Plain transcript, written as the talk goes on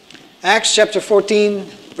Acts chapter 14,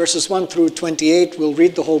 verses 1 through 28. We'll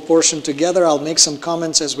read the whole portion together. I'll make some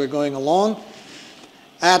comments as we're going along.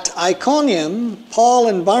 At Iconium, Paul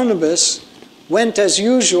and Barnabas went as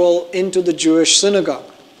usual into the Jewish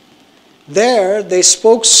synagogue. There they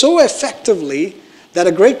spoke so effectively that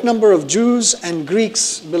a great number of Jews and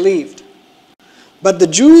Greeks believed. But the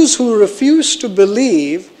Jews who refused to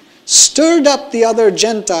believe stirred up the other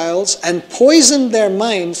Gentiles and poisoned their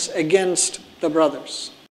minds against the brothers.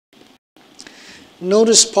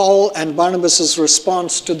 Notice Paul and Barnabas'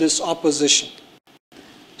 response to this opposition.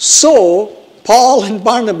 So, Paul and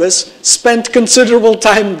Barnabas spent considerable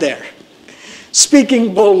time there,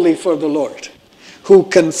 speaking boldly for the Lord, who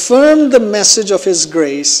confirmed the message of His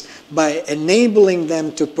grace by enabling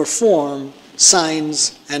them to perform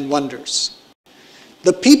signs and wonders.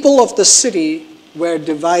 The people of the city were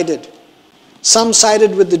divided. Some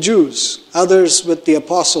sided with the Jews, others with the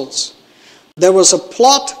apostles. There was a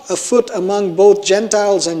plot afoot among both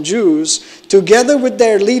Gentiles and Jews, together with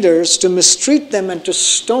their leaders, to mistreat them and to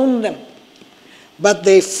stone them. But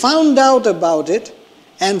they found out about it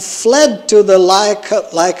and fled to the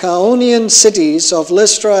Lycaonian cities of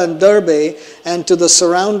Lystra and Derbe and to the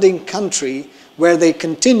surrounding country, where they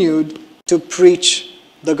continued to preach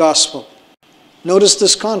the gospel. Notice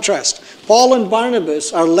this contrast. Paul and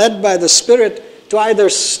Barnabas are led by the Spirit to either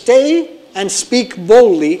stay and speak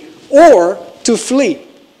boldly or to flee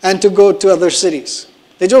and to go to other cities.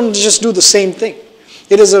 They don't just do the same thing.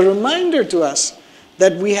 It is a reminder to us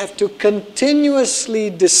that we have to continuously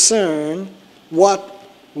discern what,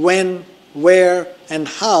 when, where, and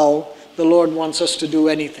how the Lord wants us to do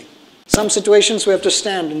anything. Some situations we have to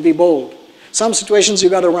stand and be bold. Some situations you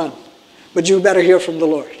got to run. But you better hear from the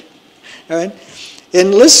Lord. All right?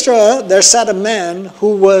 In Lystra, there sat a man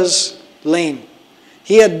who was lame.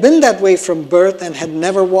 He had been that way from birth and had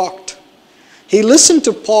never walked. He listened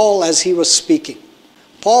to Paul as he was speaking.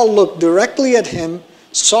 Paul looked directly at him,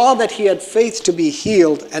 saw that he had faith to be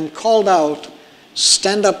healed, and called out,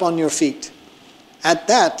 "Stand up on your feet." At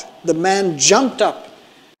that, the man jumped up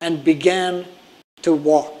and began to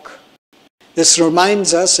walk. This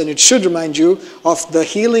reminds us, and it should remind you, of the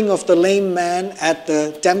healing of the lame man at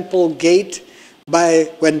the temple gate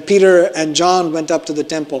when Peter and John went up to the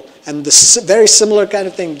temple. And the very similar kind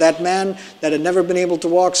of thing. That man that had never been able to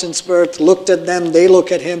walk since birth looked at them, they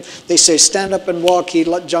look at him, they say, "Stand up and walk," he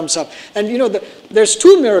jumps up. And you know, there's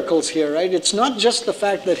two miracles here, right? It's not just the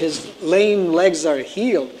fact that his lame legs are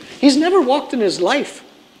healed. He's never walked in his life.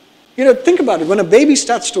 You know, think about it. When a baby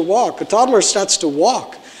starts to walk, a toddler starts to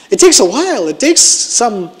walk, it takes a while. It takes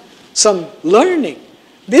some learning.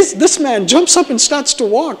 This man jumps up and starts to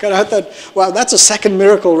walk. And I thought, wow, that's a second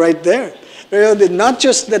miracle right there. You know, not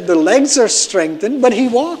just that the legs are strengthened, but he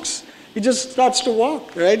walks. He just starts to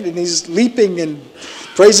walk, right? And he's leaping and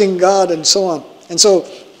praising God and so on. And so,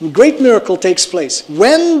 a great miracle takes place.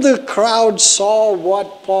 When the crowd saw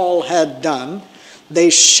what Paul had done, they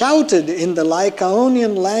shouted in the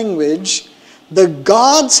Lycaonian language, "The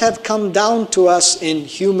gods have come down to us in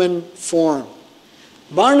human form."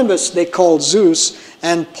 Barnabas they called Zeus,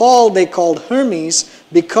 and Paul they called Hermes,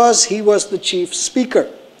 because he was the chief speaker.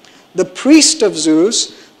 The priest of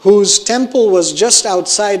Zeus, whose temple was just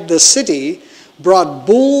outside the city, brought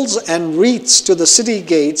bulls and wreaths to the city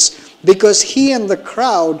gates because he and the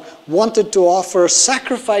crowd wanted to offer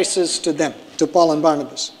sacrifices to them, to Paul and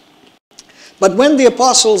Barnabas. But when the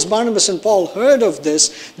apostles Barnabas and Paul heard of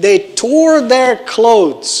this, they tore their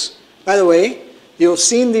clothes. By the way, you've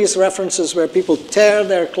seen these references where people tear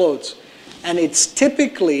their clothes. And it's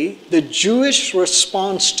typically the Jewish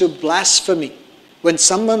response to blasphemy. When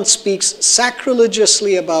someone speaks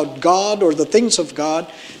sacrilegiously about God or the things of God,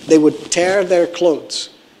 they would tear their clothes.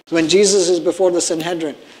 When Jesus is before the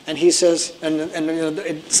Sanhedrin, and he says, and you know,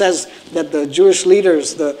 it says that the Jewish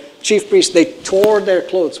leaders, the chief priests, they tore their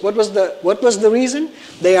clothes. What was the reason?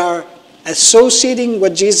 They are associating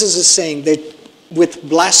what Jesus is saying with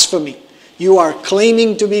blasphemy. You are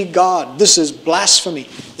claiming to be God. This is blasphemy.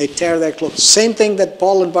 They tear their clothes. Same thing that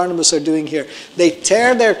Paul and Barnabas are doing here. They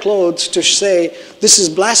tear their clothes to say, this is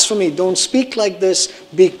blasphemy. Don't speak like this,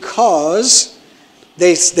 because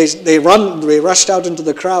they rushed out into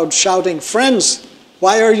the crowd shouting, "Friends,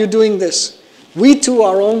 why are you doing this? We too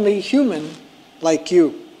are only human like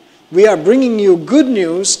you. We are bringing you good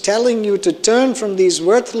news, telling you to turn from these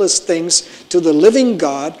worthless things to the living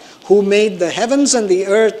God, who made the heavens and the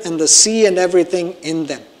earth and the sea and everything in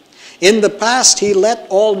them. In the past he let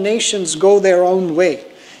all nations go their own way,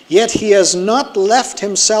 yet he has not left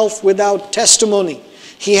himself without testimony.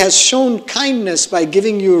 He has shown kindness by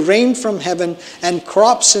giving you rain from heaven and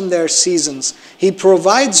crops in their seasons. He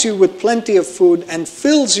provides you with plenty of food and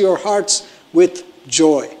fills your hearts with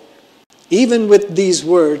joy." Even with these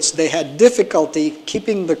words, they had difficulty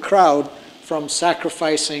keeping the crowd from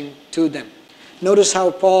sacrificing to them. Notice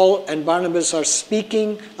how Paul and Barnabas are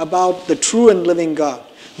speaking about the true and living God.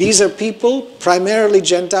 These are people, primarily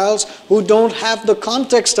Gentiles, who don't have the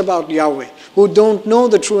context about Yahweh, who don't know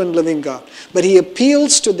the true and living God. But he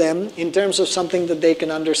appeals to them in terms of something that they can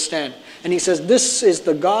understand. And he says, this is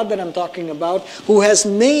the God that I'm talking about, who has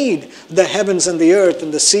made the heavens and the earth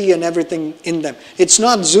and the sea and everything in them. It's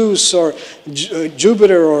not Zeus or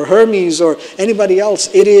Jupiter or Hermes or anybody else.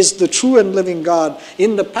 It is the true and living God.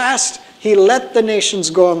 In the past, he let the nations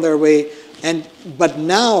go on their way, but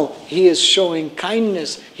now he is showing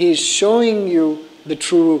kindness. He is showing you the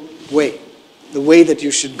true way, the way that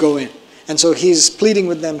you should go in. And so he's pleading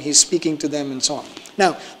with them, he's speaking to them, and so on.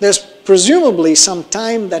 Now, there's presumably some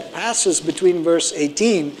time that passes between verse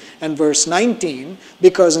 18 and verse 19,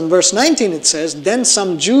 because in verse 19 it says, "Then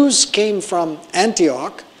some Jews came from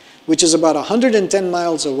Antioch, which is about 110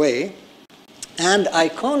 miles away, and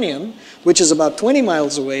Iconium, which is about 20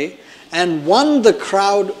 miles away, and won the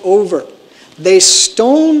crowd over. They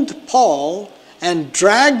stoned Paul and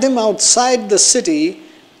dragged him outside the city,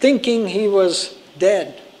 thinking he was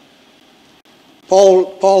dead."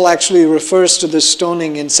 Paul actually refers to this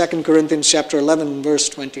stoning in 2 Corinthians chapter 11, verse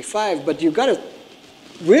 25. But you've got to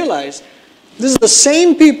realize, this is the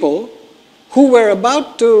same people who were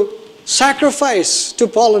about to sacrifice to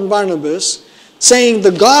Paul and Barnabas, saying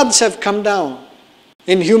the gods have come down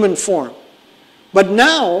in human form. But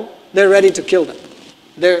now they're ready to kill them.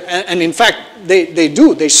 And in fact, they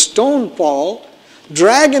do. They stone Paul,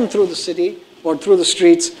 drag him through the city or through the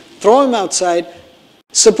streets, throw him outside,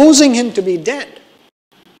 supposing him to be dead.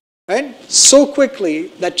 Right? So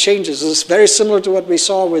quickly that changes. It's very similar to what we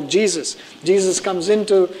saw with Jesus. Jesus comes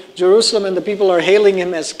into Jerusalem and the people are hailing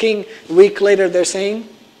him as king. A week later they're saying,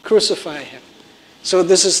 "Crucify him." So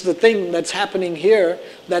this is the thing that's happening here,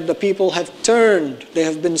 that the people have turned. They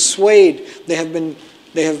have been swayed. They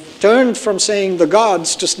have turned from saying the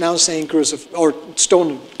gods to now saying crucify or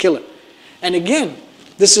stone him, kill him. And again,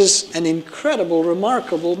 this is an incredible,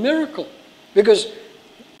 remarkable miracle, because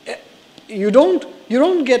you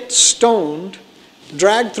don't get stoned,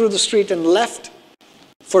 dragged through the street and left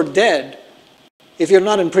for dead if you're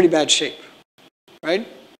not in pretty bad shape, right?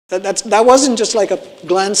 That wasn't just like a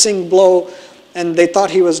glancing blow and they thought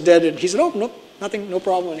he was dead and he said, "Oh, no, nothing, no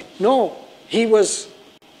problem." No, he was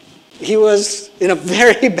in a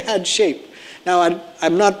very bad shape. Now,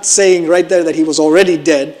 I'm not saying right there that he was already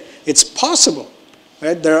dead. It's possible.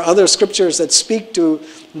 Right? There are other scriptures that speak to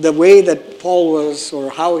the way that Paul was, or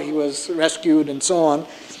how he was rescued and so on.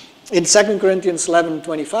 In 2 Corinthians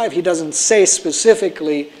 11:25, he doesn't say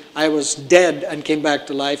specifically, "I was dead and came back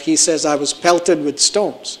to life." He says, "I was pelted with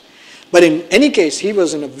stones." But in any case, he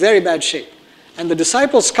was in a very bad shape. And the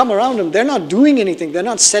disciples come around him. They're not doing anything. They're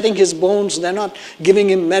not setting his bones. They're not giving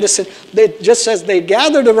him medicine. It just says they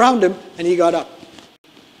gathered around him and he got up.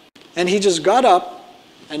 And he just got up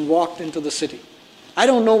and walked into the city. I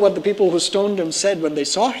don't know what the people who stoned him said when they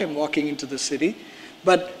saw him walking into the city,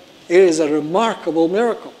 but it is a remarkable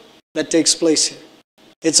miracle that takes place here.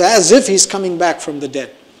 It's as if he's coming back from the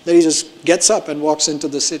dead, that he just gets up and walks into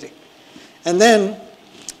the city. And then,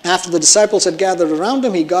 after the disciples had gathered around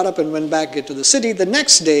him, he got up and went back into the city. The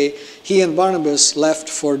next day, he and Barnabas left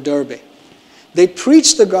for Derbe. They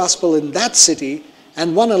preached the gospel in that city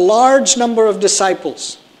and won a large number of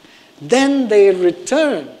disciples. Then they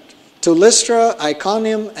returned to Lystra,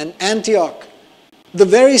 Iconium, and Antioch, the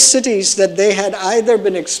very cities that they had either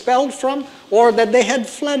been expelled from or that they had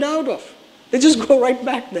fled out of. They just go right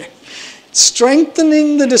back there,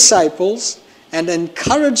 strengthening the disciples and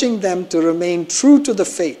encouraging them to remain true to the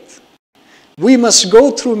faith. "We must go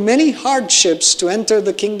through many hardships to enter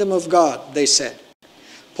the kingdom of God," they said.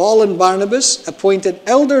 Paul and Barnabas appointed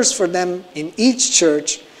elders for them in each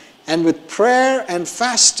church, and with prayer and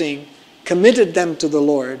fasting committed them to the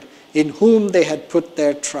Lord, in whom they had put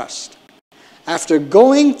their trust. After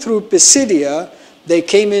going through Pisidia, they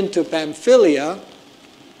came into Pamphylia,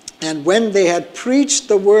 and when they had preached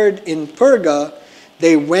the word in Perga,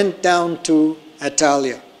 they went down to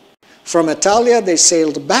Attalia. From Attalia, they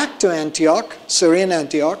sailed back to Antioch, Syrian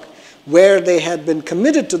Antioch, where they had been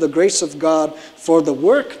committed to the grace of God for the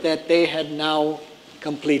work that they had now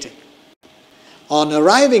completed. On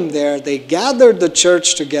arriving there, they gathered the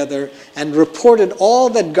church together and reported all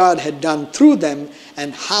that God had done through them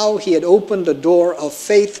and how he had opened the door of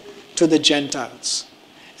faith to the Gentiles.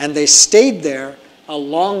 And they stayed there a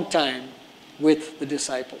long time, with the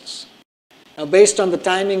disciples. Now, based on the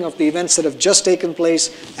timing of the events that have just taken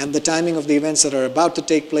place and the timing of the events that are about to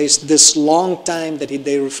take place, this long time that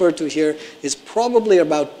they refer to here is probably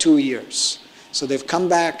about 2 years. So they've come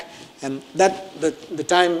back, and the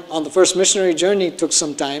time on the first missionary journey took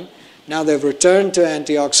some time. Now they've returned to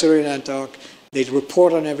Antioch, Syrian Antioch. They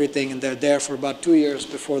report on everything, and they're there for about 2 years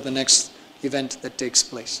before the next event that takes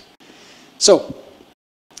place. So,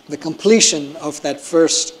 the completion of that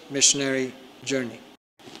first missionary journey.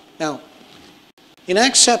 Now, in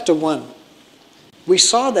Acts chapter 1, we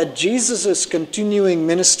saw that Jesus' continuing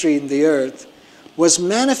ministry in the earth was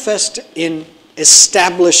manifest in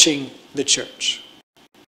establishing the church.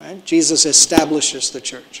 Right? Jesus establishes the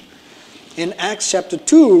church. In Acts chapter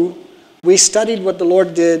 2, we studied what the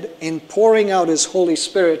Lord did in pouring out His Holy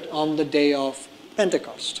Spirit on the day of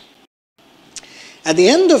Pentecost. At the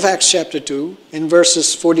end of Acts chapter 2, in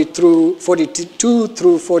verses 42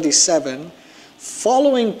 through 47,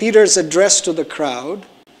 following Peter's address to the crowd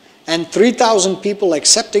and 3,000 people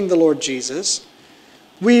accepting the Lord Jesus,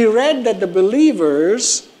 we read that the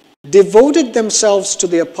believers devoted themselves to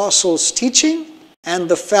the apostles' teaching and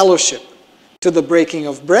the fellowship, to the breaking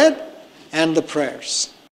of bread and the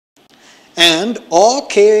prayers. And awe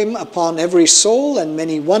came upon every soul, and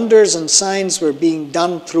many wonders and signs were being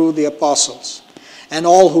done through the apostles. And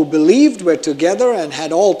all who believed were together and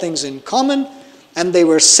had all things in common, and they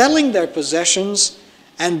were selling their possessions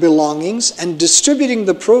and belongings and distributing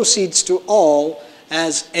the proceeds to all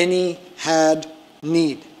as any had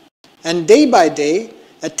need. And day by day,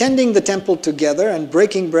 attending the temple together and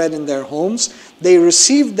breaking bread in their homes, they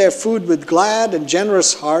received their food with glad and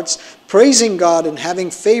generous hearts, praising God and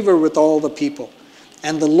having favor with all the people.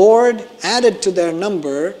 And the Lord added to their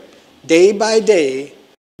number day by day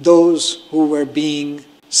those who were being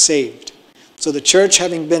saved. So the church,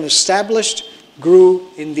 having been established, grew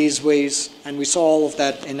in these ways, and we saw all of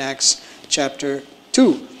that in Acts chapter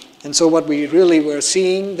 2. And so what we really were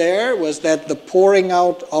seeing there was that the pouring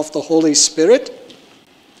out of the Holy Spirit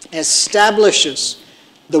establishes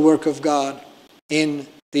the work of God in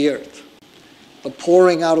the earth. The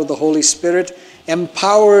pouring out of the Holy Spirit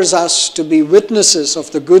empowers us to be witnesses of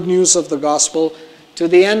the good news of the gospel to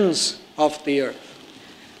the ends of the earth.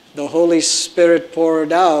 The Holy Spirit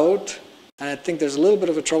poured out, and I think there's a little bit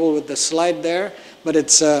of a trouble with the slide there, but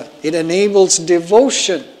it enables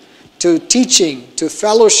devotion to teaching, to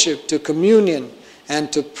fellowship, to communion,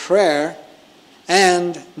 and to prayer.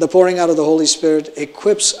 And the pouring out of the Holy Spirit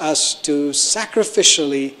equips us to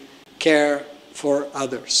sacrificially care for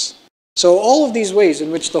others. So all of these ways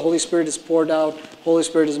in which the Holy Spirit is poured out, Holy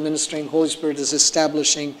Spirit is ministering, Holy Spirit is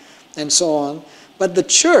establishing, and so on. But the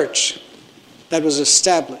church that was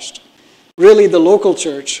established, really the local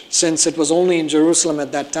church, since it was only in Jerusalem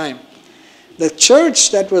at that time, the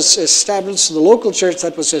church that was established, the local church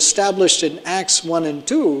that was established in Acts 1 and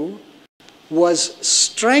 2, was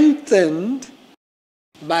strengthened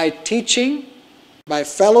by teaching, by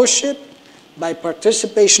fellowship, by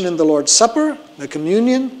participation in the Lord's Supper, the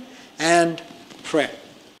communion, and prayer.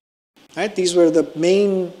 Right? These were the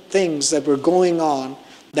main things that were going on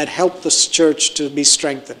that helped this church to be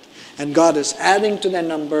strengthened. And God is adding to their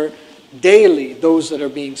number daily those that are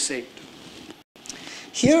being saved.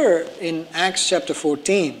 Here in Acts chapter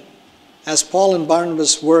 14, as Paul and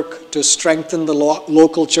Barnabas work to strengthen the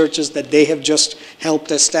local churches that they have just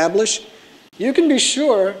helped establish, you can be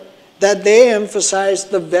sure that they emphasize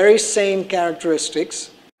the very same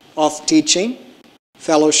characteristics of teaching,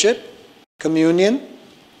 fellowship, communion,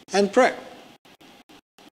 and prayer.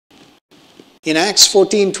 In Acts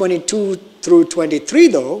 14:22 through 23,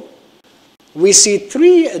 though, we see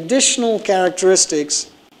three additional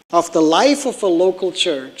characteristics of the life of a local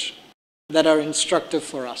church that are instructive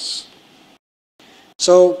for us.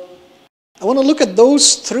 So, I want to look at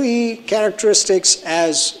those three characteristics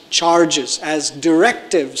as charges, as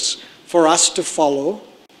directives for us to follow,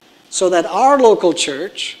 so that our local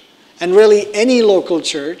church, and really any local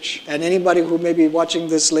church, and anybody who may be watching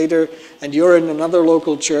this later and you're in another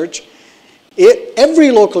local church,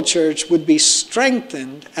 every local church would be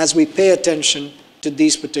strengthened as we pay attention to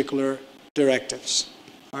these particular directives.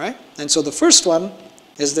 All right? And so the first one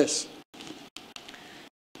is this: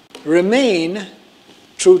 remain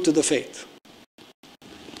true to the faith.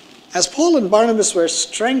 As Paul and Barnabas were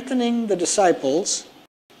strengthening the disciples,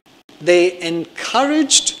 they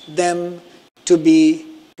encouraged them to be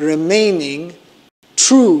remaining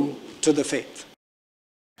true to the faith.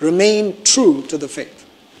 Remain true to the faith.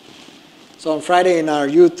 So on Friday in our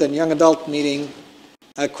youth and young adult meeting,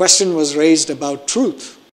 a question was raised about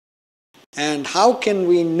truth. And how can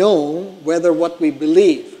we know whether what we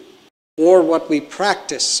believe or what we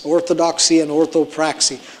practice, orthodoxy and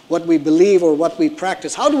orthopraxy, what we believe or what we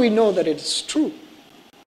practice. How do we know that it is true?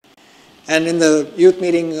 And in the youth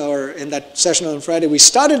meeting or in that session on Friday, we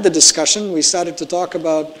started the discussion. We started to talk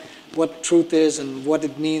about what truth is and what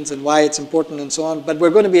it means and why it's important and so on. But we're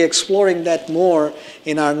going to be exploring that more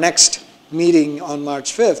in our next meeting on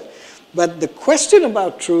March 5th. But the question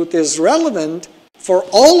about truth is relevant for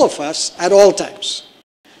all of us at all times.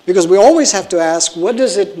 Because we always have to ask, what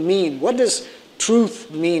does it mean? What does truth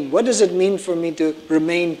mean? What does it mean for me to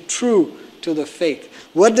remain true to the faith?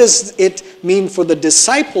 What does it mean for the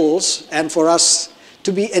disciples and for us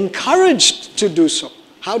to be encouraged to do so?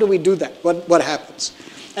 How do we do that? What happens?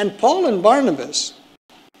 And Paul and Barnabas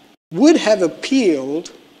would have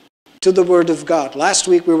appealed to the Word of God. Last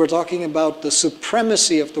week we were talking about the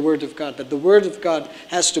supremacy of the Word of God, that the Word of God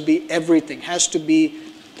has to be everything, has to be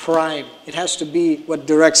prime. It has to be what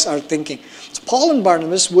directs our thinking. So Paul and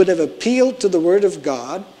Barnabas would have appealed to the Word of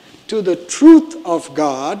God, to the truth of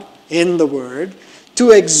God in the Word,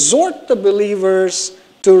 to exhort the believers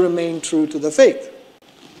to remain true to the faith.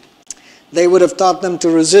 They would have taught them to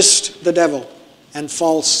resist the devil and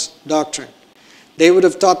false doctrine. They would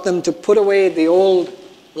have taught them to put away the old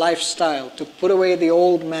lifestyle, to put away the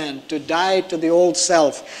old man, to die to the old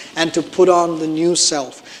self, and to put on the new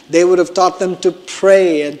self. They would have taught them to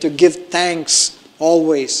pray and to give thanks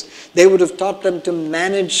always. They would have taught them to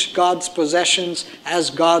manage God's possessions as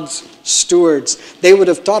God's stewards. They would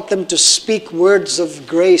have taught them to speak words of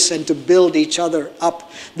grace and to build each other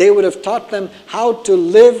up. They would have taught them how to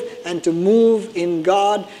live and to move in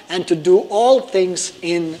God and to do all things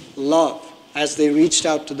in love as they reached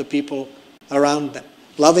out to the people around them.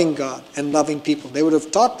 Loving God and loving people. They would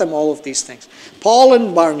have taught them all of these things. Paul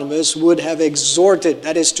and Barnabas would have exhorted,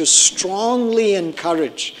 that is to strongly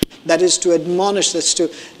encourage, that is to admonish, that's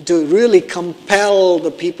to really compel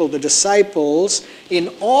the people, the disciples, in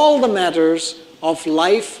all the matters of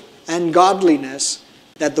life and godliness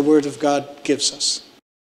that the Word of God gives us.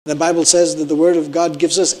 The Bible says that the Word of God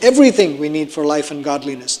gives us everything we need for life and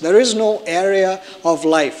godliness. There is no area of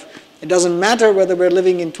life. It doesn't matter whether we're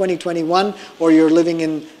living in 2021 or you're living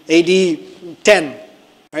in AD 10.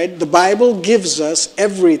 Right? The Bible gives us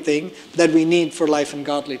everything that we need for life and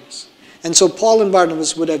godliness. And so Paul and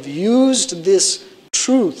Barnabas would have used this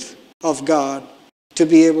truth of God to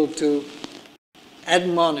be able to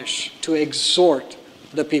admonish, to exhort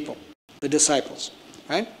the people, the disciples.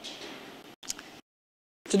 Right?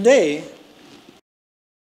 Today,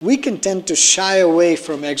 we can tend to shy away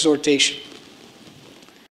from exhortation,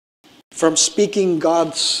 from speaking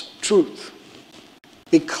God's truth,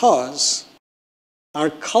 because our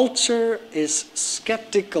culture is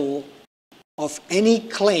skeptical of any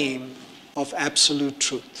claim of absolute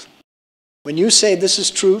truth. When you say this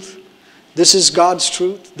is truth, this is God's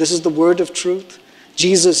truth, this is the word of truth,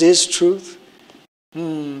 Jesus is truth,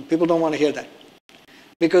 people don't want to hear that.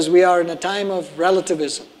 Because we are in a time of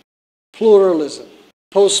relativism, pluralism,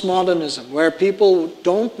 postmodernism, where people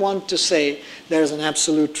don't want to say there's an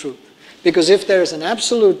absolute truth. Because if there's an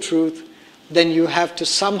absolute truth, then you have to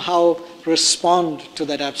somehow respond to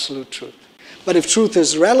that absolute truth. But if truth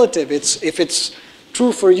is relative, if it's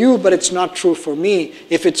true for you, but it's not true for me,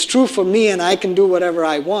 if it's true for me and I can do whatever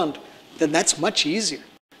I want, then that's much easier,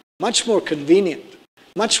 much more convenient,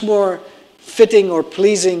 much more fitting or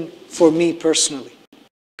pleasing for me personally.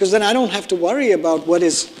 Because then I don't have to worry about what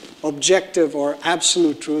is objective or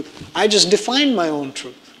absolute truth. I just define my own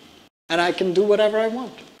truth, and I can do whatever I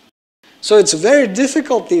want. So it's very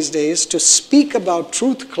difficult these days to speak about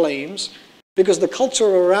truth claims because the culture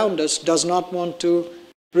around us does not want to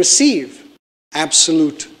receive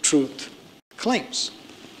absolute truth claims.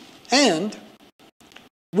 And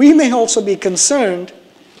we may also be concerned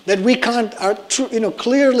that we can't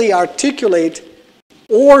clearly articulate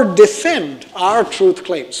or defend our truth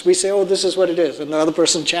claims. We say, oh, this is what it is, and the other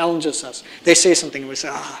person challenges us. They say something, and we say,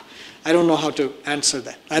 I don't know how to answer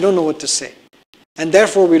that. I don't know what to say. And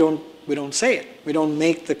therefore we don't say it. We don't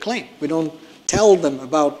make the claim. We don't tell them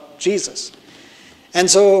about Jesus. And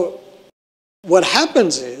so what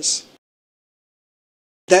happens is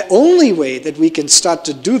the only way that we can start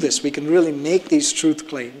to do this, we can really make these truth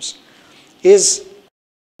claims, is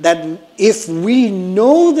that if we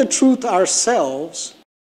know the truth ourselves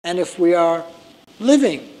and if we are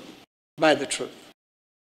living by the truth.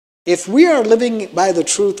 If we are living by the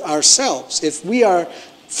truth ourselves, if we are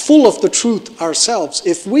full of the truth ourselves,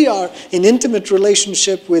 if we are in intimate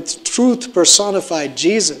relationship with truth personified,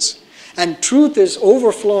 Jesus, and truth is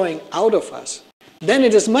overflowing out of us, then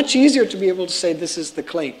it is much easier to be able to say this is the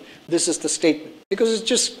claim, this is the statement, because it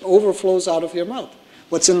just overflows out of your mouth.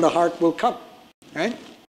 What's in the heart will come, right?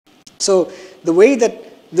 So the way that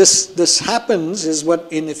this happens is what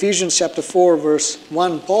in Ephesians chapter 4, verse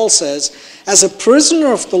 1, Paul says, "As a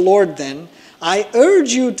prisoner of the Lord then, I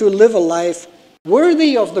urge you to live a life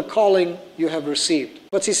worthy of the calling you have received."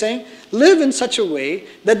 What's he saying? Live in such a way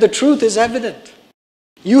that the truth is evident.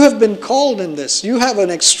 You have been called in this. You have an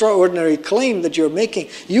extraordinary claim that you're making.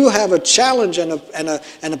 You have a challenge and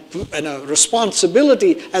a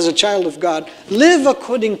responsibility as a child of God. Live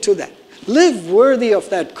according to that. Live worthy of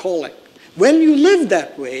that calling. When you live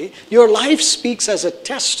that way, your life speaks as a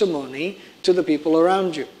testimony to the people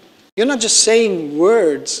around you. You're not just saying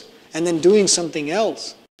words and then doing something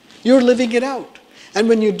else. You're living it out. And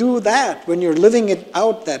when you do that, when you're living it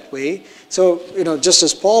out that way, so, just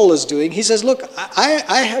as Paul is doing, he says, look,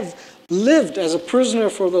 I have lived as a prisoner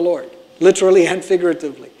for the Lord, literally and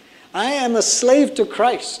figuratively. I am a slave to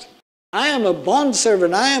Christ. I am a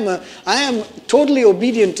bondservant. I am totally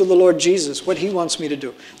obedient to the Lord Jesus, what he wants me to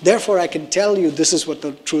do. Therefore, I can tell you this is what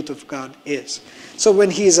the truth of God is. So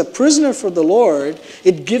when he is a prisoner for the Lord,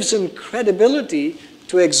 it gives him credibility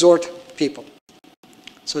to exhort people.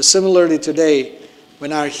 So similarly today,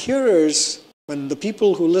 when our hearers, when the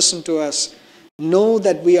people who listen to us know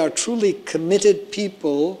that we are truly committed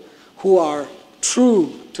people who are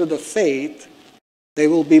true to the faith, they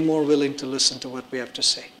will be more willing to listen to what we have to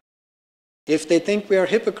say. If they think we are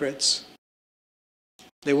hypocrites,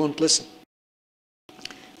 they won't listen.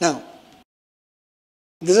 Now,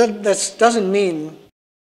 that doesn't mean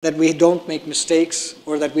that we don't make mistakes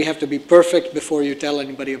or that we have to be perfect before you tell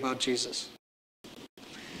anybody about Jesus.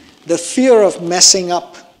 The fear of messing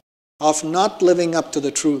up, of not living up to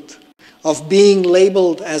the truth, of being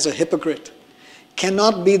labeled as a hypocrite,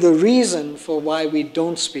 cannot be the reason for why we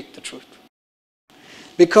don't speak the truth.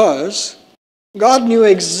 Because God knew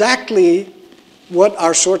exactly what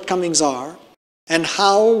our shortcomings are and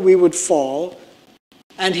how we would fall,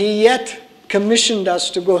 and he yet commissioned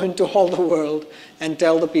us to go into all the world and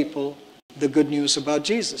tell the people the good news about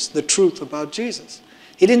Jesus, the truth about Jesus.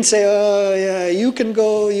 He didn't say, oh, yeah, you can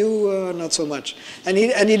go, you not so much. And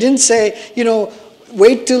he didn't say,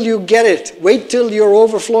 wait till you get it. Wait till you're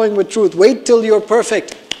overflowing with truth. Wait till you're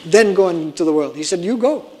perfect. Then go into the world. He said, you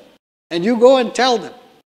go. And you go and tell them.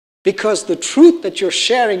 Because the truth that you're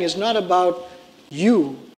sharing is not about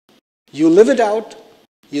you. You live it out.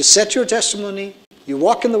 You set your testimony. You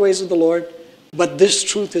walk in the ways of the Lord. But this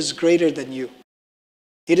truth is greater than you.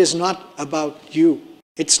 It is not about you.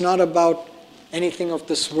 It's not about anything of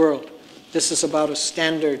this world. This is about a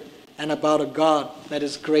standard and about a God that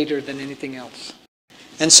is greater than anything else.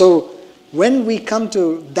 And so when we come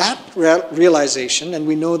to that realization and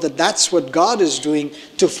we know that that's what God is doing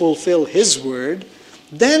to fulfill his word,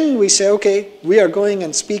 then we say, okay, we are going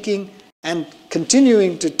and speaking and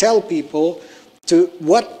continuing to tell people to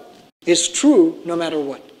what is true no matter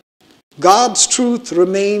what. God's truth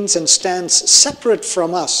remains and stands separate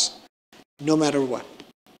from us no matter what.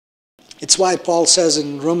 It's why Paul says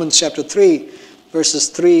in Romans chapter 3, verses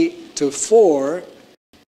 3 to 4,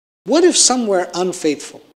 what if some were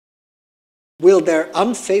unfaithful? Will their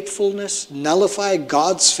unfaithfulness nullify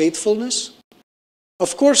God's faithfulness?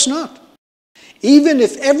 Of course not. Even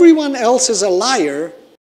if everyone else is a liar,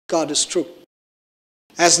 God is true.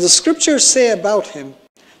 As the scriptures say about him,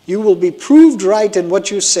 you will be proved right in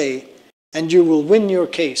what you say, and you will win your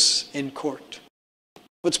case in court.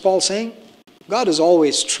 What's Paul saying? God is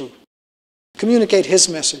always true. Communicate his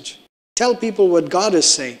message. Tell people what God is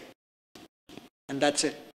saying. And that's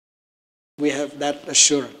it. We have that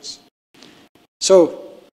assurance.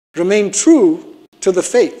 So, remain true to the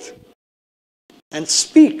faith and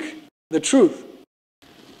speak the truth.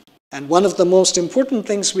 And one of the most important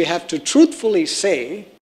things we have to truthfully say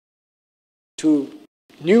to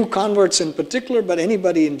new converts in particular, but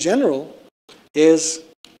anybody in general, is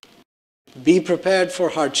be prepared for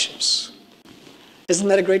hardships. Isn't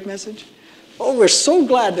that a great message? Oh, we're so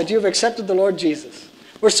glad that you've accepted the Lord Jesus.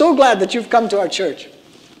 We're so glad that you've come to our church.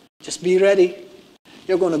 Just be ready.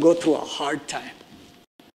 You're going to go through a hard time.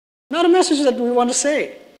 Not a message that we want to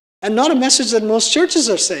say. And not a message that most churches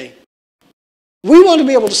are saying. We want to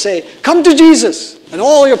be able to say, come to Jesus and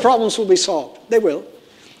all your problems will be solved. They will.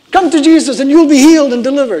 Come to Jesus and you'll be healed and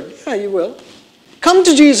delivered. Yeah, you will. Come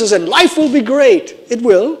to Jesus and life will be great. It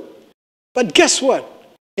will. But guess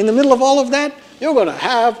what? In the middle of all of that, you're going to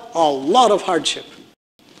have a lot of hardship.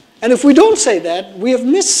 And if we don't say that, we have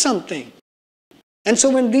missed something. And so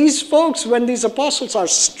when these folks, when these apostles are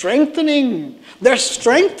strengthening, they're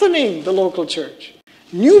strengthening the local church.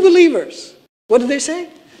 New believers. What do they say?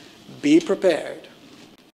 Be prepared.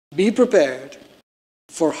 Be prepared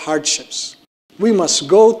for hardships. We must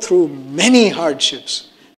go through many hardships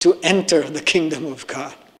to enter the kingdom of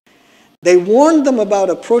God. They warned them about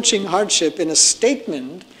approaching hardship in a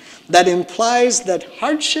statement that implies that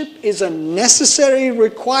hardship is a necessary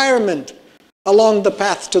requirement along the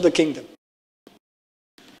path to the kingdom.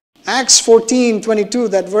 Acts 14:22,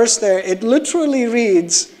 that verse there, it literally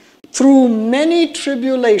reads, through many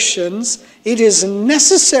tribulations, it is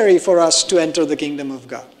necessary for us to enter the kingdom of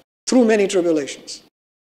God. Through many tribulations.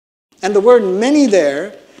 And the word many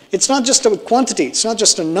there, it's not just a quantity, it's not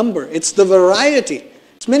just a number, it's the variety.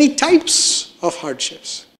 It's many types of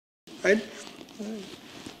hardships. Right?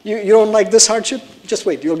 You don't like this hardship? Just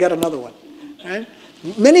wait, you'll get another one. Right?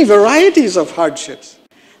 Many varieties of hardships.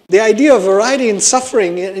 The idea of variety in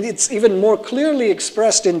suffering, it's even more clearly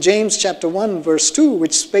expressed in James chapter 1, verse 2,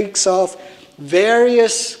 which speaks of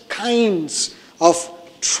various kinds of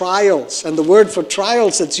trials. And the word for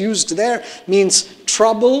trials that's used there means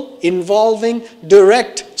trouble involving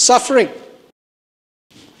direct suffering.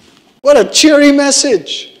 What a cheery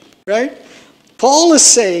message, right? Paul is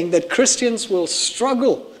saying that Christians will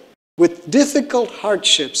struggle with difficult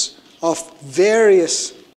hardships of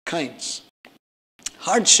various kinds.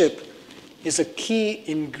 Hardship is a key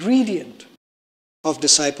ingredient of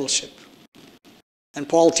discipleship. And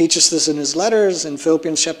Paul teaches this in his letters in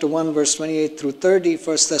Philippians chapter 1, verse 28 through 30, 1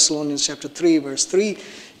 Thessalonians chapter 3, verse 3.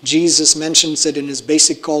 Jesus mentions it in his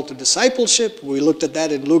basic call to discipleship. We looked at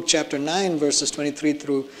that in Luke chapter 9, verses 23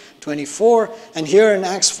 through 24. And here in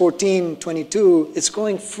Acts 14:22, it's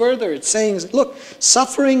going further. It's saying, look,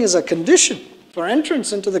 suffering is a condition for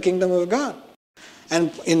entrance into the kingdom of God.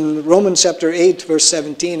 And in Romans chapter 8, verse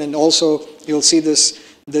 17, and also you'll see this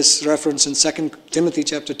reference in 2 Timothy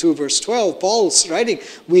chapter 2, verse 12, Paul's writing,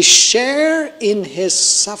 we share in his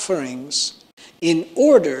sufferings in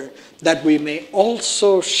order that we may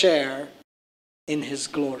also share in his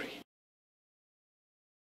glory.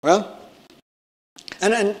 Well,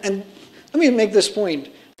 and let me make this point.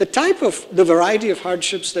 The variety of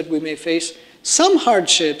hardships that we may face, some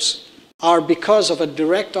hardships are because of a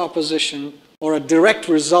direct opposition or a direct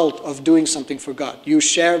result of doing something for God. You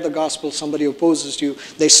share the gospel, somebody opposes you,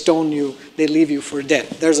 they stone you, they leave you for dead.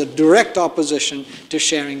 There's a direct opposition to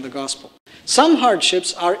sharing the gospel. Some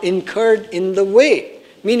hardships are incurred in the way,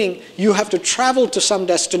 meaning you have to travel to some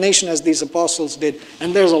destination as these apostles did,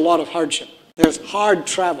 and there's a lot of hardship. There's hard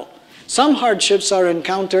travel. Some hardships are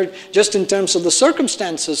encountered just in terms of the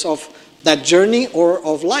circumstances of that journey or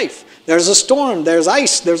of life. There's a storm, there's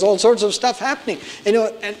ice, there's all sorts of stuff happening. And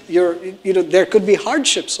there could be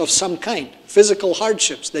hardships of some kind, physical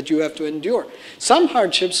hardships that you have to endure. Some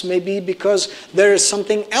hardships may be because there is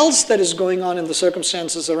something else that is going on in the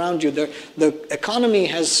circumstances around you. The economy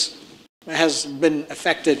has been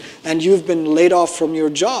affected and you've been laid off from your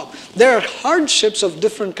job. There are hardships of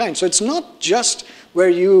different kinds. So it's not just where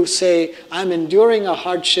you say, I'm enduring a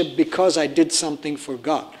hardship because I did something for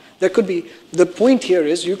God. There could be, the point here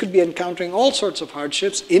is you could be encountering all sorts of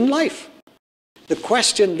hardships in life. The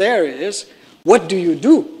question there is, what do you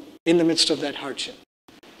do in the midst of that hardship?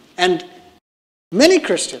 And many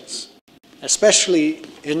Christians, especially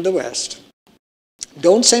in the West,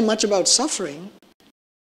 don't say much about suffering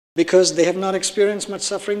because they have not experienced much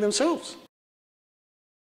suffering themselves.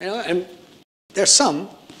 And there's some,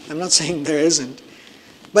 I'm not saying there isn't,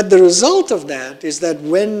 but the result of that is that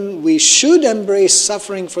when we should embrace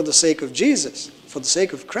suffering for the sake of Jesus, for the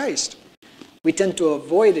sake of Christ, we tend to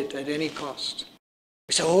avoid it at any cost.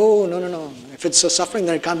 We say, oh, no. If it's a suffering,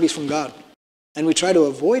 then it can't be from God. And we try to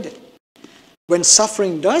avoid it. When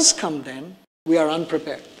suffering does come then, we are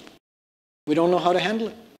unprepared. We don't know how to handle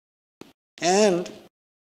it. And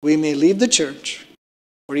we may leave the church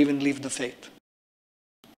or even leave the faith.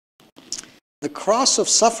 The cross of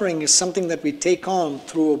suffering is something that we take on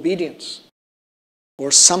through obedience,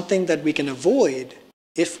 or something that we can avoid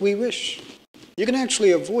if we wish. You can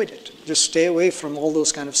actually avoid it. Just stay away from all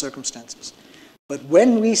those kind of circumstances. But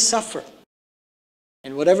when we suffer,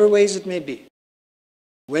 in whatever ways it may be,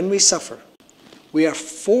 when we suffer, we are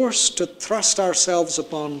forced to thrust ourselves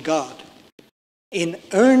upon God in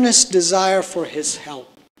earnest desire for His help.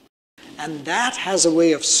 And that has a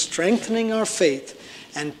way of strengthening our faith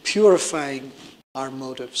and purifying our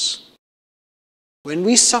motives. When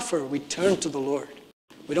we suffer, we turn to the Lord.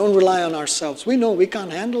 We don't rely on ourselves. We know we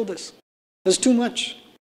can't handle this. There's too much.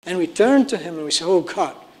 And we turn to Him and we say, oh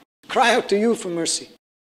God, cry out to You for mercy.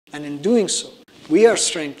 And in doing so, we are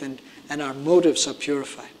strengthened and our motives are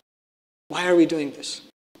purified. Why are we doing this?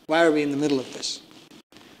 Why are we in the middle of this?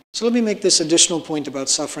 So let me make this additional point about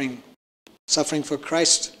suffering. Suffering for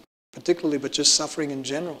Christ particularly, but just suffering in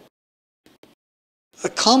general. A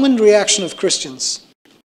common reaction of Christians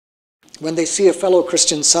when they see a fellow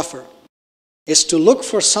Christian suffer is to look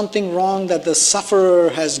for something wrong that the sufferer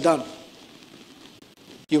has done.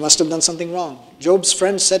 You must have done something wrong. Job's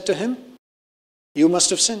friends said to him, you must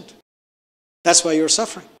have sinned. That's why you're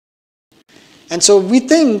suffering. And so we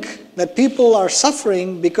think that people are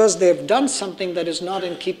suffering because they've done something that is not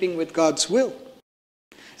in keeping with God's will.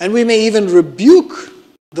 And we may even rebuke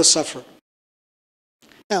the sufferer.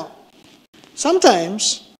 Now,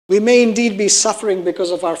 sometimes we may indeed be suffering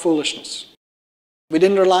because of our foolishness. We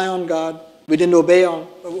didn't rely on God. We didn't obey on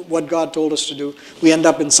what God told us to do. We end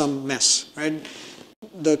up in some mess, right?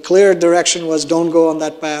 The clear direction was don't go on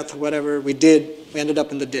that path, whatever. We did. We ended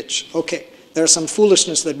up in the ditch. Okay. There's some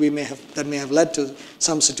foolishness that may have led to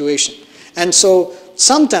some situation. And so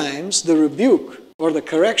sometimes the rebuke or the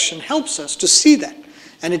correction helps us to see that.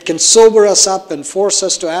 And it can sober us up and force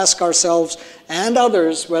us to ask ourselves and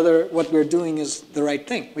others whether what we're doing is the right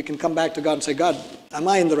thing. We can come back to God and say, God, am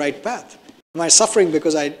I in the right path? Am I suffering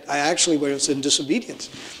because I actually was in disobedience?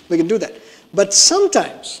 We can do that. But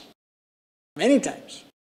sometimes, many times,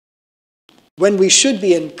 when we should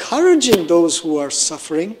be encouraging those who are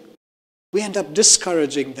suffering, we end up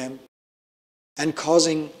discouraging them and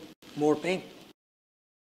causing more pain.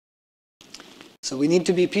 So we need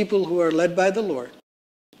to be people who are led by the Lord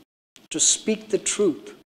to speak the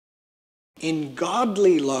truth in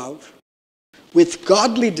godly love, with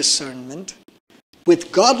godly discernment,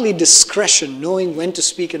 with godly discretion, knowing when to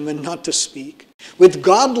speak and when not to speak, with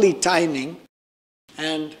godly timing,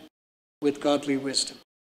 and with godly wisdom.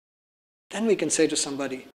 Then we can say to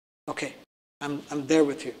somebody, okay, I'm there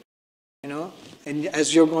with you. And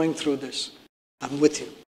as you're going through this, I'm with you.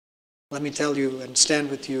 Let me tell you and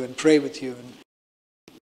stand with you and pray with you and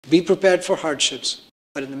be prepared for hardships.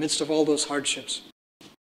 But in the midst of all those hardships,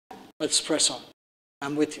 let's press on.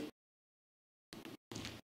 I'm with you.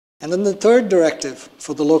 And then the third directive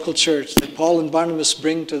for the local church that Paul and Barnabas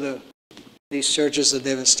bring to these churches that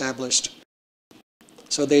they've established.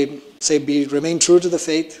 So they say, remain true to the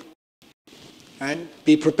faith, right?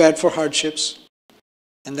 Be prepared for hardships,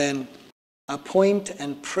 and then appoint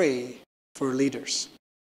and pray for leaders.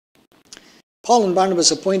 Paul and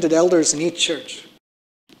Barnabas appointed elders in each church,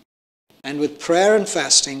 and with prayer and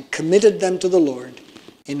fasting committed them to the Lord,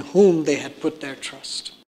 in whom they had put their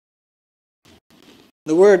trust.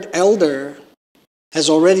 The word elder has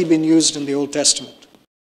already been used in the Old Testament.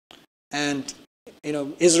 And,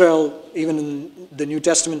 Israel, even in the New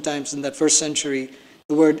Testament times, in that first century,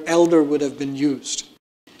 the word elder would have been used.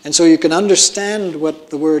 And so you can understand what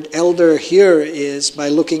the word elder here is by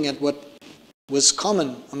looking at what was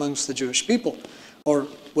common amongst the Jewish people, or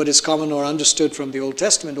what is common or understood from the Old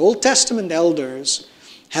Testament. Old Testament elders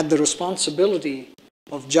had the responsibility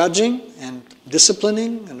of judging and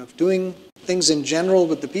disciplining and of doing things in general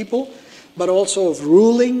with the people, but also of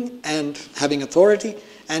ruling and having authority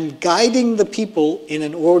and guiding the people in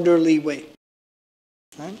an orderly way.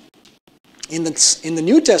 Right? In the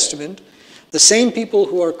New Testament, the same people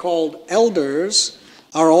who are called elders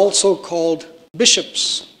are also called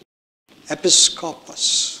bishops,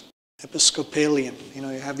 episkopos, episcopalian. You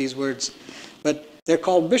have these words. But they're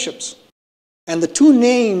called bishops. And the two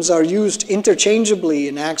names are used interchangeably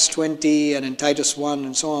in Acts 20 and in Titus 1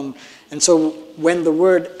 and so on. And so when the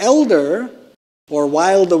word elder, or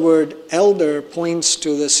while the word elder points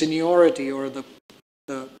to the seniority or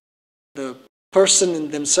the person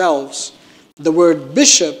in themselves, the word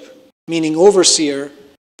bishop, meaning overseer,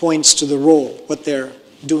 points to the role, what they're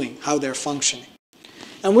doing, how they're functioning.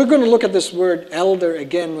 And we're going to look at this word elder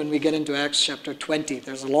again when we get into Acts chapter 20.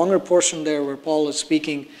 There's a longer portion there where Paul is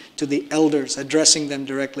speaking to the elders, addressing them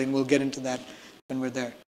directly, and we'll get into that when we're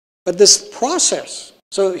there. But this process,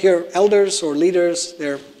 so here elders or leaders,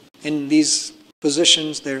 they're in these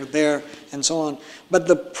positions, they're there, and so on. But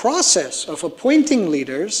the process of appointing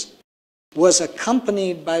leaders was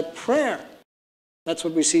accompanied by prayer. That's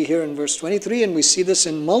what we see here in verse 23, and we see this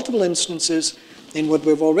in multiple instances in what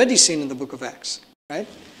we've already seen in the book of Acts. Right?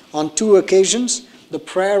 On two occasions, the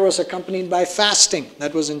prayer was accompanied by fasting.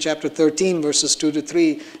 That was in chapter 13, verses 2 to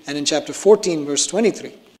 3, and in chapter 14, verse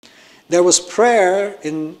 23. There was prayer,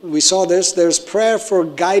 we saw this, there's prayer for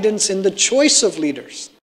guidance in the choice of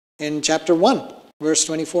leaders in chapter 1, verse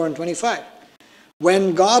 24 and 25.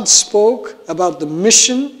 When God spoke about the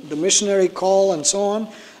mission, the missionary call and so on,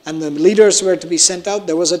 and the leaders were to be sent out,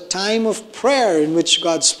 there was a time of prayer in which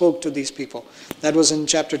God spoke to these people. That was in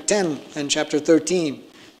chapter 10 and chapter 13.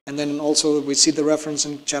 And then also we see the reference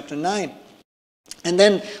in chapter 9. And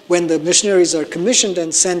then when the missionaries are commissioned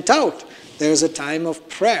and sent out, there's a time of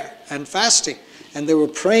prayer and fasting. And they were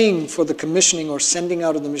praying for the commissioning or sending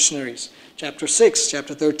out of the missionaries. Chapter 6,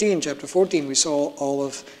 chapter 13, chapter 14, we saw all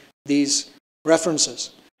of these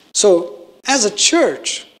references. as a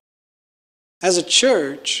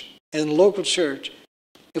church, and local church,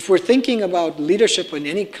 if we're thinking about leadership in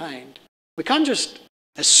any kind, we can't just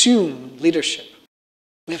assume leadership.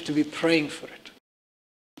 We have to be praying for it.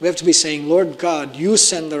 We have to be saying, Lord God, you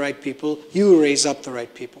send the right people, you raise up the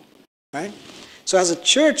right people. Right? So as a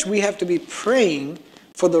church, we have to be praying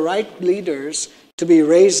for the right leaders to be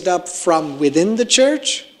raised up from within the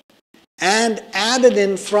church and added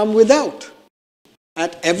in from without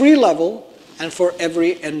at every level and for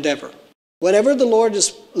every endeavor. Whatever the Lord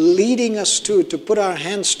is leading us to put our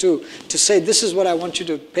hands to say, this is what I want you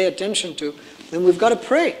to pay attention to, then we've got to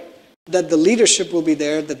pray that the leadership will be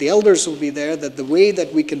there, that the elders will be there, that the way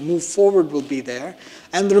that we can move forward will be there.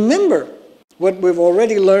 And remember what we've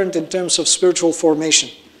already learned in terms of spiritual formation,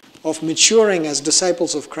 of maturing as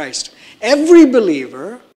disciples of Christ. Every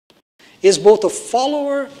believer is both a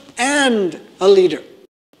follower and a leader.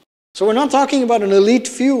 So we're not talking about an elite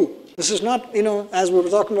few. This is not, as we were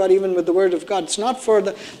talking about even with the Word of God, it's not for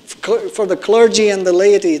the clergy and the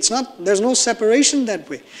laity. It's not. There's no separation that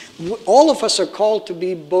way. All of us are called to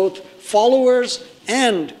be both followers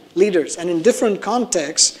and leaders. And in different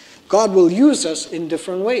contexts, God will use us in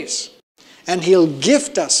different ways. And He'll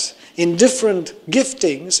gift us in different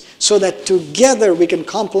giftings so that together we can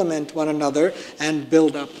complement one another and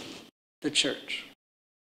build up the church.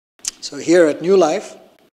 So here at New Life,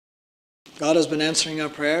 God has been answering our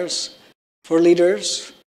prayers for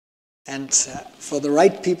leaders and for the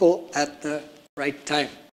right people at the right time.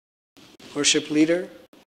 Worship leader,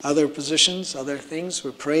 other positions, other things,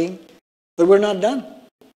 we're praying, but we're not done.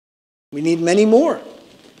 We need many more.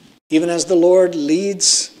 Even as the Lord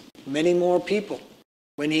leads many more people,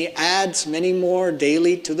 when He adds many more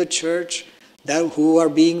daily to the church who are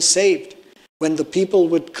being saved, when the people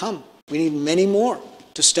would come, we need many more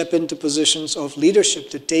to step into positions of leadership,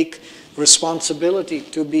 to take responsibility,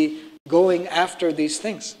 to be going after these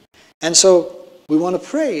things. And so we want to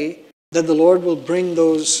pray that the Lord will bring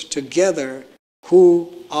those together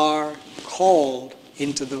who are called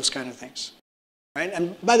into those kind of things. Right?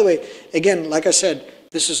 And by the way, again, like I said,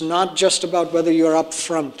 this is not just about whether you're up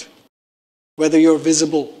front, whether you're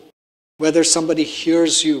visible, whether somebody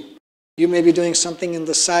hears you. You may be doing something in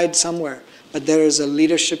the side somewhere, but there is a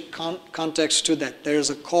leadership context to that. There's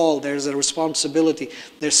a call, there's a responsibility,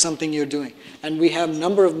 there's something you're doing. And we have a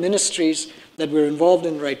number of ministries that we're involved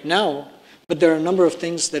in right now, but there are a number of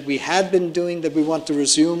things that we had been doing that we want to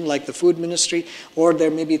resume, like the food ministry, or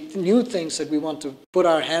there may be new things that we want to put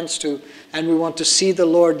our hands to, and we want to see the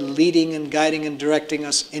Lord leading and guiding and directing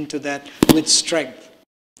us into that with strength.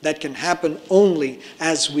 That can happen only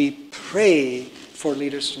as we pray for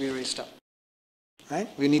leaders to be raised up. Right?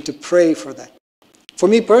 We need to pray for that. For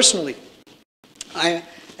me personally,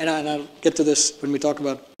 and I'll get to this when we talk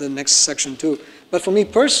about the next section too, but for me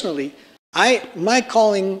personally, my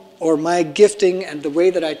calling or my gifting and the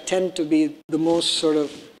way that I tend to be the most sort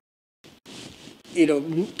of,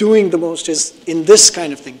 doing the most is in this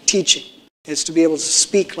kind of thing, teaching, is to be able to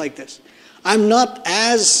speak like this. I'm not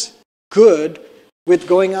as good with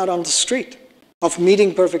going out on the street, of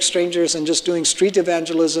meeting perfect strangers and just doing street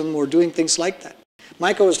evangelism or doing things like that.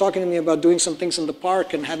 Micah was talking to me about doing some things in the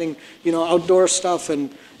park and having, outdoor stuff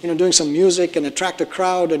and, doing some music and attract a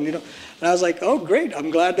crowd and I was like, oh, great, I'm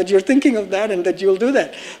glad that you're thinking of that and that you'll do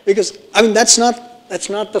that. Because, that's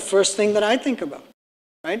not the first thing that I think about,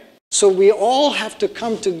 right? So we all have to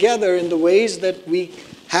come together in the ways that we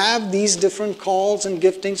have these different calls and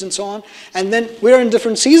giftings and so on, and then we're in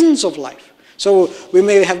different seasons of life. So we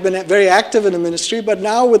may have been very active in the ministry, but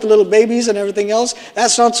now with little babies and everything else,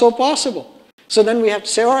 that's not so possible. So then we have to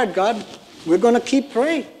say, all right, God, we're going to keep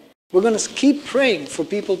praying. We're going to keep praying for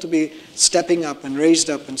people to be stepping up and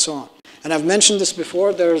raised up and so on. And I've mentioned this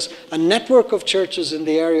before, there's a network of churches in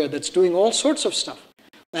the area that's doing all sorts of stuff.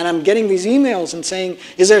 And I'm getting these emails and saying,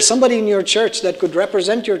 is there somebody in your church that could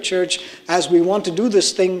represent your church as we want to do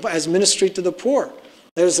this thing as ministry to the poor?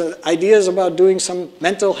 There's ideas about doing some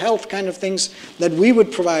mental health kind of things that we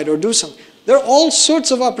would provide or do something. There are all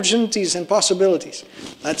sorts of opportunities and possibilities.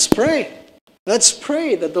 Let's pray. Let's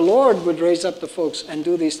pray that the Lord would raise up the folks and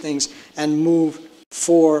do these things and move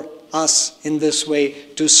for us in this way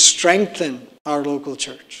to strengthen our local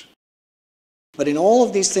church. But in all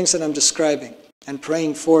of these things that I'm describing and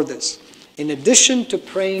praying for this, in addition to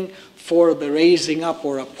praying for the raising up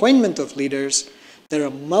or appointment of leaders, there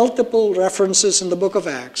are multiple references in the book of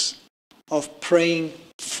Acts of praying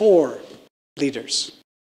for leaders,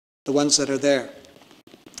 the ones that are there.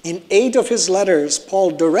 In 8 of his letters,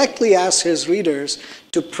 Paul directly asks his readers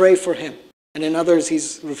to pray for him. And in others,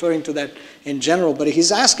 he's referring to that in general, but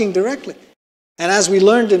he's asking directly. And as we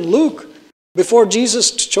learned in Luke, before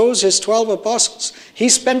Jesus chose his 12 apostles, he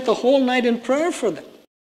spent the whole night in prayer for them.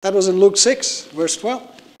 That was in Luke 6, verse 12.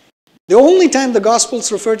 The only time the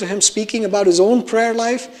Gospels refer to him speaking about his own prayer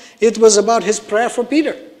life, it was about his prayer for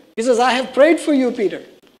Peter. He says, I have prayed for you, Peter.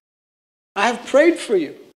 I have prayed for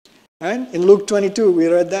you. Right? In Luke 22, we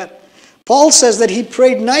read that. Paul says that he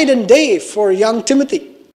prayed night and day for young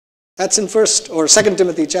Timothy. That's in 1 or 2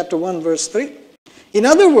 Timothy chapter 1, verse 3. In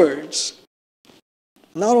other words,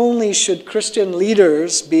 not only should Christian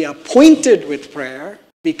leaders be appointed with prayer,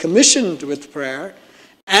 be commissioned with prayer,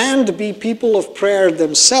 and be people of prayer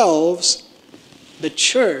themselves, the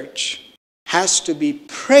church has to be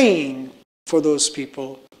praying for those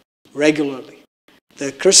people regularly.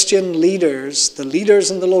 The Christian leaders, the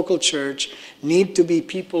leaders in the local church, need to be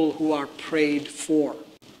people who are prayed for.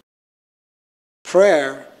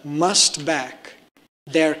 Prayer must back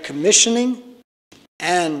their commissioning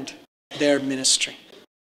and their ministry.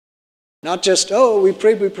 Not just, oh, we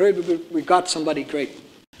prayed, we got somebody great.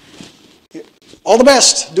 All the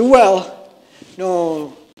best, do well.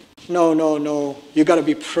 No. You got to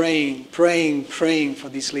be praying for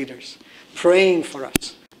these leaders. Praying for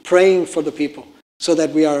us. Praying for the people. So that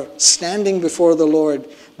we are standing before the Lord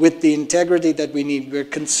with the integrity that we need. We're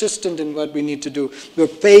consistent in what we need to do. We're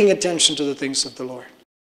paying attention to the things of the Lord.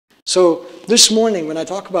 So this morning, when I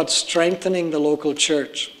talk about strengthening the local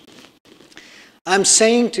church, I'm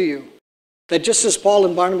saying to you that just as Paul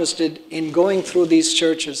and Barnabas did in going through these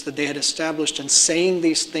churches that they had established and saying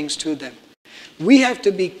these things to them, we have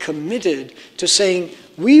to be committed to saying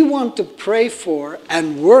we want to pray for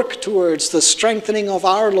and work towards the strengthening of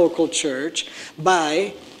our local church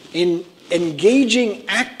by engaging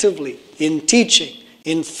actively in teaching,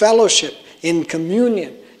 in fellowship, in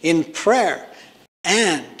communion, in prayer,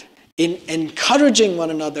 and in encouraging one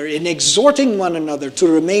another, in exhorting one another to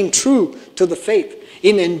remain true to the faith,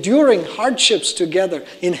 in enduring hardships together,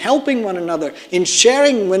 in helping one another, in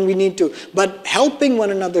sharing when we need to, but helping one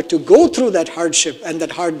another to go through that hardship and that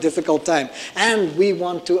hard, difficult time. And we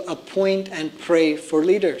want to appoint and pray for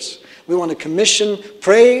leaders. We want to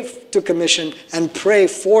pray to commission, and pray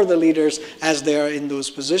for the leaders as they are in those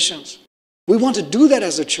positions. We want to do that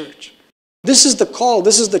as a church. This is the call,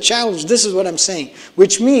 this is the challenge, this is what I'm saying,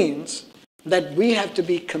 which means that we have to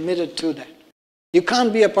be committed to that. You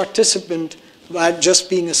can't be a participant by just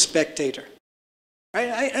being a spectator.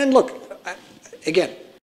 Right? And look, again,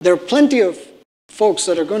 there are plenty of folks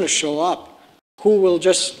that are going to show up who will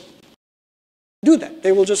just do that.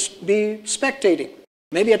 They will just be spectating.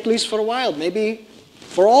 Maybe at least for a while, maybe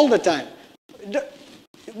for all the time.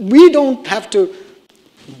 We don't have to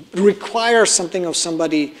require something of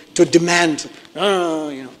somebody to demand,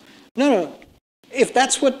 No. If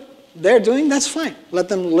that's what they're doing, that's fine. Let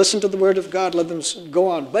them listen to the Word of God. Let them go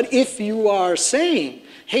on. But if you are saying,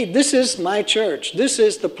 hey, this is my church. This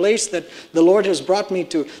is the place that the Lord has brought me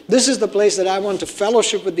to. This is the place that I want to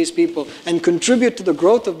fellowship with these people and contribute to the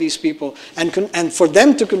growth of these people and for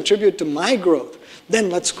them to contribute to my growth, then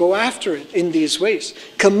let's go after it in these ways.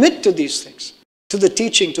 Commit to these things. To the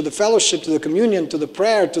teaching, to the fellowship, to the communion, to the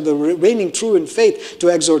prayer, to the remaining true in faith, to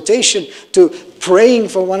exhortation, to praying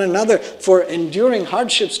for one another, for enduring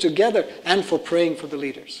hardships together, and for praying for the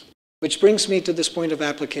leaders. Which brings me to this point of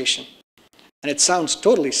application. And it sounds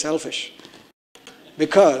totally selfish,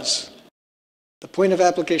 because the point of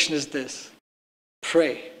application is this: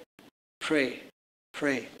 pray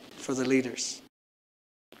for the leaders.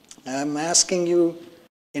 I'm asking you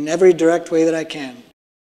in every direct way that I can,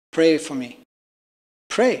 pray for me.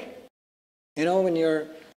 Pray. When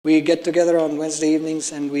we get together on Wednesday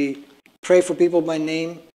evenings and we pray for people by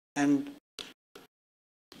name, and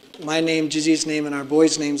my name, Gigi's name, and our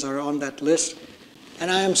boys' names are on that list.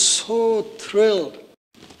 And I am so thrilled.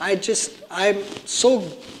 I'm so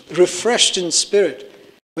refreshed in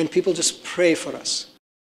spirit when people just pray for us.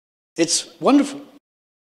 It's wonderful.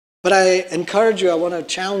 But I encourage you, I want to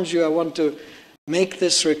challenge you, I want to make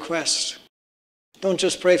this request. Don't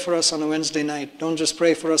just pray for us on a Wednesday night. Don't just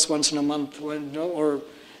pray for us once in a month.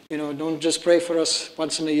 Don't just pray for us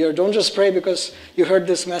once in a year. Don't just pray because you heard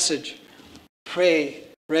this message. Pray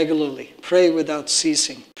regularly. Pray without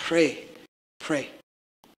ceasing. Pray.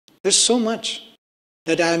 There's so much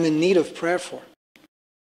that I'm in need of prayer for.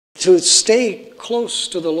 To stay close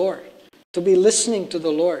to the Lord. To be listening to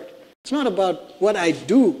the Lord. It's not about what I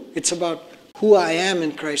do. It's about who I am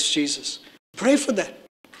in Christ Jesus. Pray for that.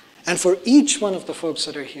 And for each one of the folks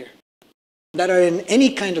that are here, that are in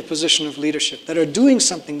any kind of position of leadership, that are doing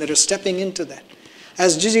something, that are stepping into that.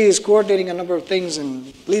 As Gigi is coordinating a number of things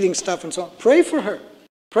and leading stuff and so on, pray for her.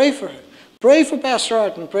 Pray for her. Pray for Pastor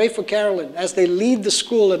Art and pray for Carolyn as they lead the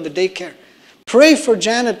school and the daycare. Pray for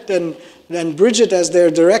Janet and Bridget as they're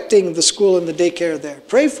directing the school and the daycare there.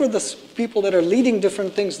 Pray for the people that are leading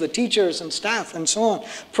different things, the teachers and staff and so on.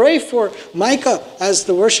 Pray for Micah as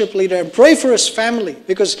the worship leader, and pray for his family,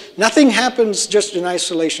 because nothing happens just in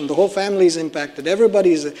isolation. The whole family is impacted.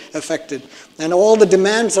 Everybody is affected. And all the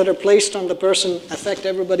demands that are placed on the person affect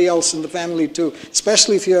everybody else in the family too,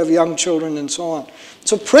 especially if you have young children and so on.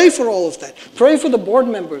 So pray for all of that. Pray for the board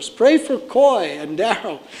members. Pray for Coy and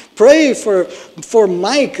Daryl. Pray for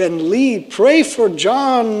Mike and Lee. Pray for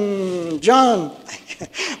John.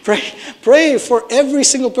 Pray for every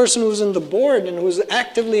single person who's in the board and who's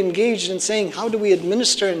actively engaged in saying, how do we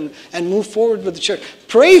administer and move forward with the church?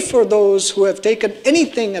 Pray for those who have taken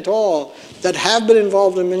anything at all that have been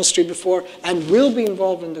involved in ministry before and will be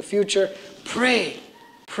involved in the future. Pray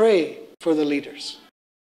for the leaders.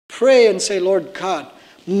 Pray and say, Lord God,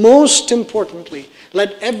 most importantly,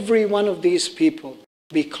 let every one of these people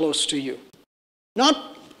be close to you.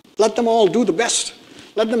 Not let them all do the best.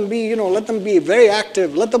 Let them be very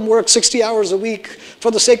active. Let them work 60 hours a week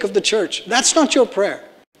for the sake of the church. That's not your prayer.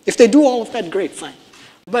 If they do all of that, great, fine.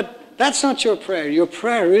 But that's not your prayer. Your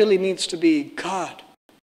prayer really needs to be, God,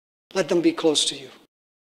 let them be close to you.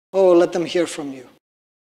 Oh, let them hear from you.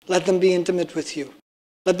 Let them be intimate with you.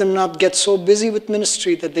 Let them not get so busy with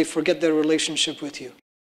ministry that they forget their relationship with you.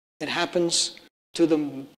 It happens to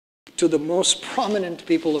the most prominent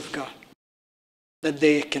people of God, that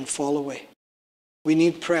they can fall away. We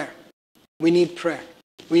need prayer. We need prayer.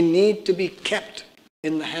 We need to be kept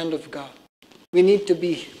in the hand of God. We need to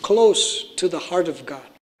be close to the heart of God.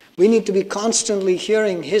 We need to be constantly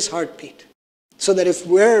hearing his heartbeat, so that if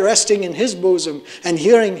we're resting in his bosom and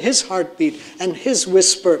hearing his heartbeat and his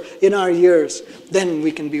whisper in our ears, then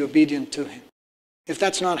we can be obedient to him. If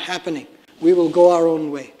that's not happening, we will go our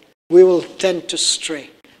own way. We will tend to stray.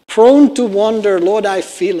 Prone to wander, Lord, I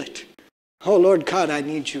feel it. Oh, Lord God, I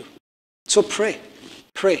need you. So pray.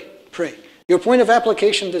 Your point of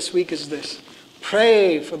application this week is this.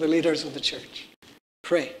 Pray for the leaders of the church.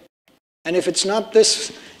 Pray. And if it's not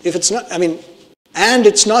just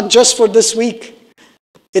for this week.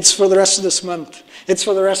 It's for the rest of this month. It's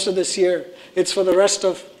for the rest of this year. It's for the rest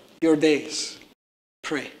of your days.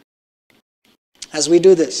 Pray. As we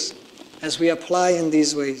do this, as we apply in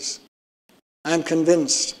these ways, I'm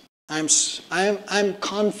convinced, I'm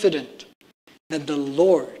confident that the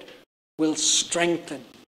Lord will strengthen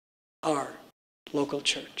our local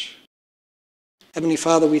church. Heavenly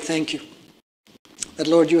Father, we thank you that,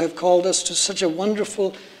 Lord, you have called us to such a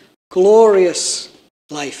wonderful, glorious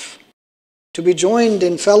life, to be joined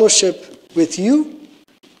in fellowship with you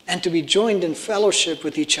and to be joined in fellowship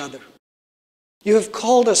with each other. You have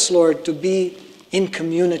called us, Lord, to be in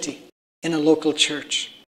community in a local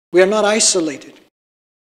church. We are not isolated.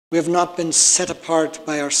 We have not been set apart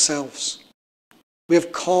by ourselves. We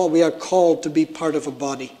are called to be part of a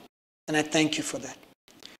body, and I thank you for that.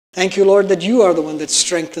 Thank you, Lord, that you are the one that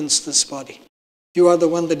strengthens this body. You are the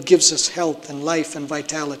one that gives us health and life and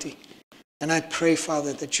vitality. And I pray,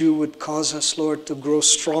 Father, that you would cause us, Lord, to grow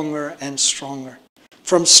stronger and stronger,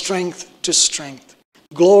 from strength to strength,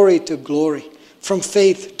 glory to glory, from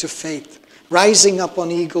faith to faith, rising up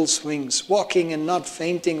on eagle's wings, walking and not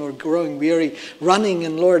fainting or growing weary, running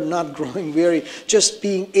and, Lord, not growing weary, just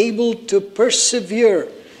being able to persevere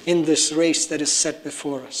in this race that is set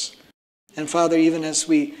before us. And Father, even as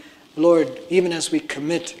we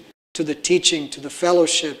commit to the teaching, to the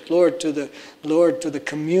fellowship, Lord, to the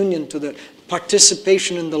communion, to the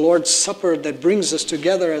participation in the Lord's Supper that brings us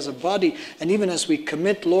together as a body, and even as we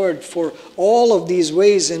commit, Lord, for all of these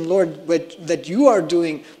ways in, Lord, that you are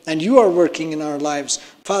doing and you are working in our lives,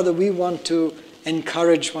 Father, we want to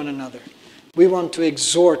encourage one another. We want to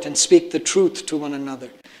exhort and speak the truth to one another.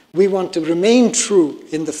 We want to remain true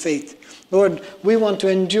in the faith. Lord, we want to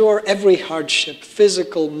endure every hardship,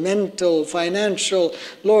 physical, mental, financial,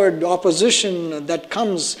 Lord, opposition that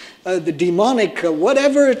comes, the demonic,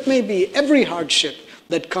 whatever it may be, every hardship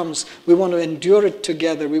that comes, we want to endure it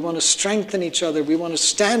together. We want to strengthen each other. We want to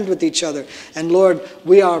stand with each other. And Lord,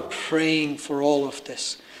 we are praying for all of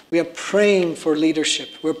this. We are praying for leadership.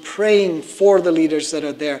 We're praying for the leaders that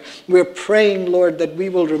are there. We're praying, Lord, that we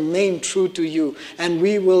will remain true to you and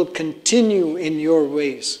we will continue in your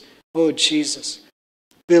ways. Oh, Jesus,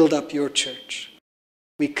 build up your church.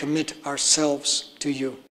 We commit ourselves to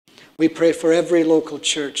you. We pray for every local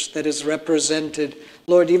church that is represented,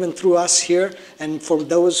 Lord, even through us here and for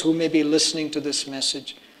those who may be listening to this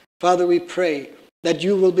message. Father, we pray that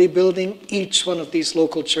you will be building each one of these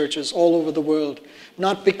local churches all over the world.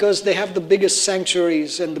 Not because they have the biggest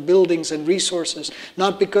sanctuaries and the buildings and resources.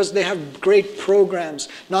 Not because they have great programs.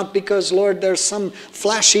 Not because, Lord, there's some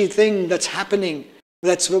flashy thing that's happening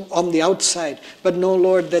that's on the outside. But no,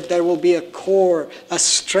 Lord, that there will be a core, a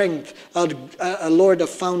strength, Lord, a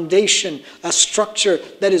foundation, a structure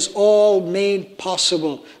that is all made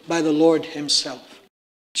possible by the Lord himself.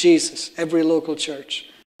 Jesus, every local church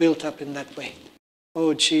built up in that way.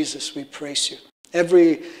 Oh, Jesus, we praise you.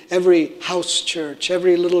 Every house church,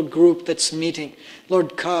 every little group that's meeting,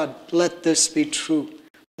 Lord God, let this be true,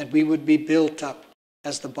 that we would be built up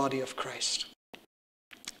as the body of Christ.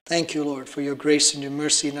 Thank you, Lord, for your grace and your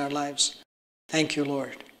mercy in our lives. Thank you,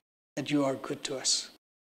 Lord, that you are good to us.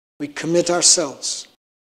 We commit ourselves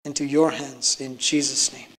into your hands in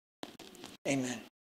Jesus' name. Amen.